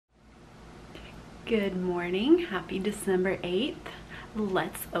Good morning, happy December 8th.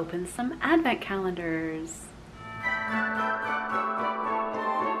 Let's open some advent calendars.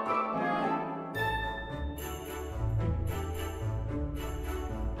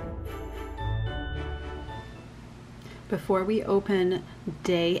 Before we open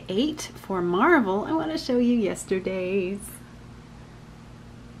day 8 for Marvel, I want to show you yesterday's.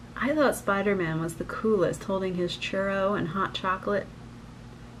 I thought Spider-Man was the coolest, holding his churro and hot chocolate.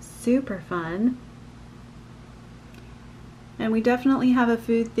 Super fun. And we definitely have a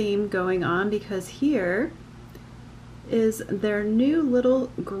food theme going on because here is their new little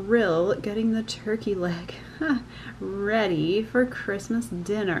grill getting the turkey leg ready for Christmas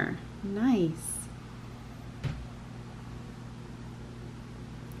dinner. Nice.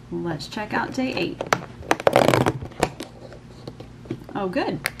 Let's check out day 8. Oh,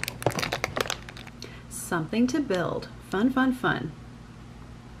 good. Something to build. Fun, fun, fun.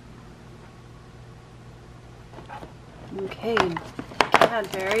 Okay,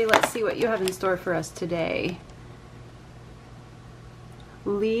 Cadbury, let's see what you have in store for us today.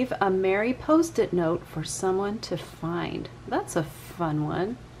 Leave a merry post-it note for someone to find. That's a fun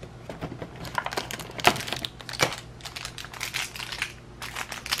one.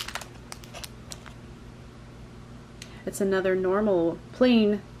 It's another normal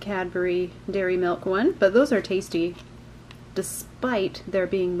plain Cadbury Dairy Milk one, but those are tasty. Despite there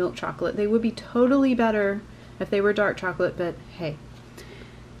being milk chocolate, they would be totally better if they were dark chocolate, but hey.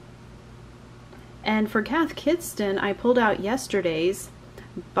 And for Cath Kidston, I pulled out yesterday's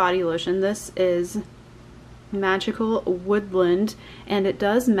body lotion. This is Magical Woodland, and it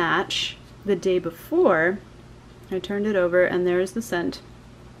does match the day before. I turned it over, and there's the scent.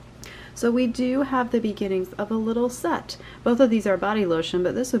 So we do have the beginnings of a little set. Both of these are body lotion,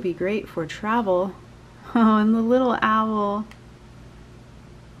 but this would be great for travel. Oh, and the little owl.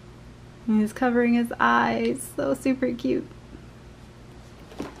 He's covering his eyes. So super cute.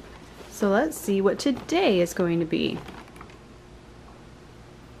 So let's see what today is going to be.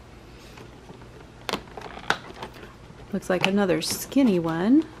 Looks like another skinny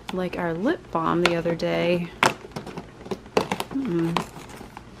one, like our lip balm the other day.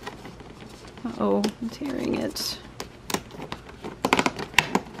 Uh-oh, I'm tearing it.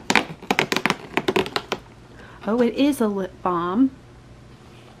 Oh, it is a lip balm.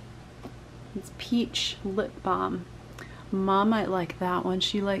 It's peach lip balm. Mom might like that one.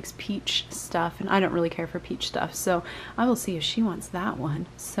 She likes peach stuff, and I don't really care for peach stuff, so I will see if she wants that one.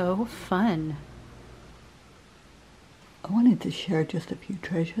 So fun. I wanted to share just a few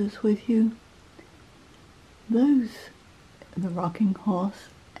treasures with you. Those, the rocking horse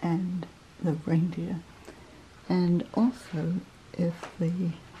and the reindeer, and also if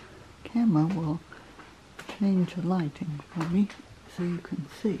the camera will change the lighting for me so you can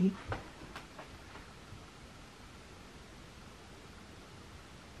see.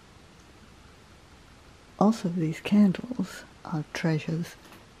 Also, these candles are treasures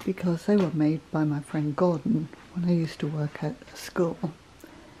because they were made by my friend Gordon when I used to work at a school.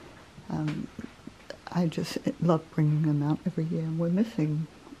 I just love bringing them out every year. We're missing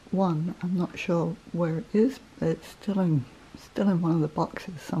one. I'm not sure where it is, but it's still in one of the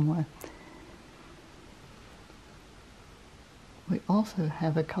boxes somewhere. We also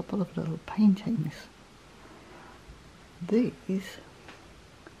have a couple of little paintings. These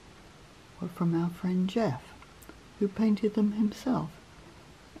were from our friend Jeff, who painted them himself.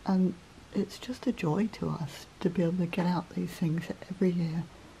 And it's just a joy to us to be able to get out these things every year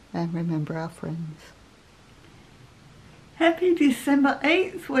and remember our friends. Happy December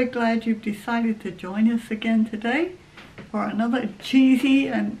 8th. We're glad you've decided to join us again today for another cheesy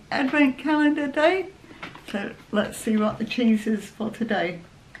and advent calendar day. So let's see what the cheese is for today.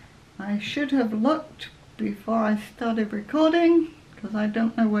 I should have looked before I started recording because I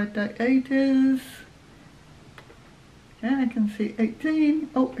don't know where day 8 is. Yeah, I can see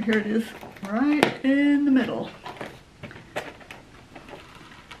 18. Oh, here it is, right in the middle.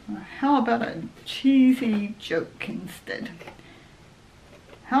 How about a cheesy joke instead?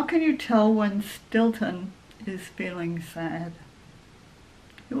 How can you tell when Stilton is feeling sad?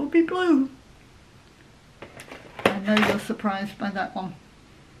 It will be blue. I know you're surprised by that one.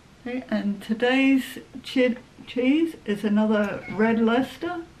 Okay, and today's cheese is another red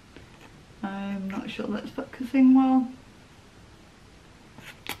Leicester. I'm not sure that's focusing well,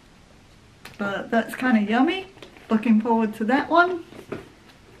 but that's kind of yummy. Looking forward to that one.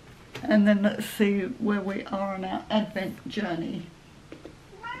 And then let's see where we are on our Advent journey.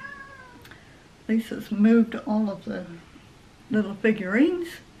 Lisa's moved all of the little figurines,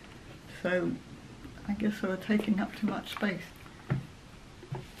 so I guess they were taking up too much space.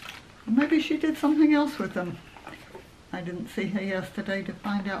 Or maybe she did something else with them. I didn't see her yesterday to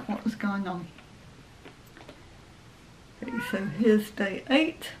find out what was going on. Okay, so here's day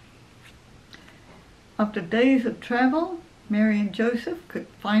 8. After days of travel, Mary and Joseph could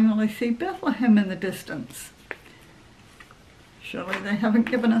finally see Bethlehem in the distance. Surely they haven't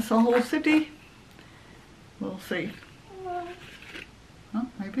given us a whole city. We'll see. Well,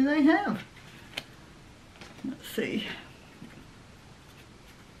 maybe they have. Let's see.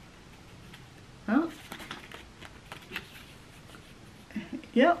 Oh.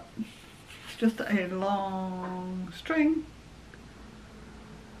 Yep. It's just a long string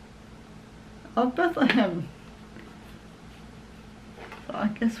of Bethlehem. So I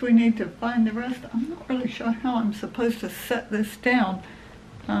guess we need to find the rest. I'm not really sure how I'm supposed to set this down.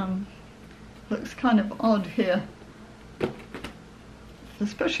 Looks kind of odd here,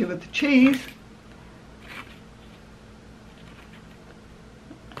 especially with the cheese.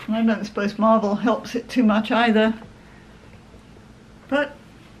 And I don't suppose Marvel helps it too much either. But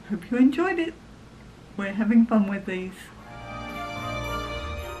hope you enjoyed it. We're having fun with these.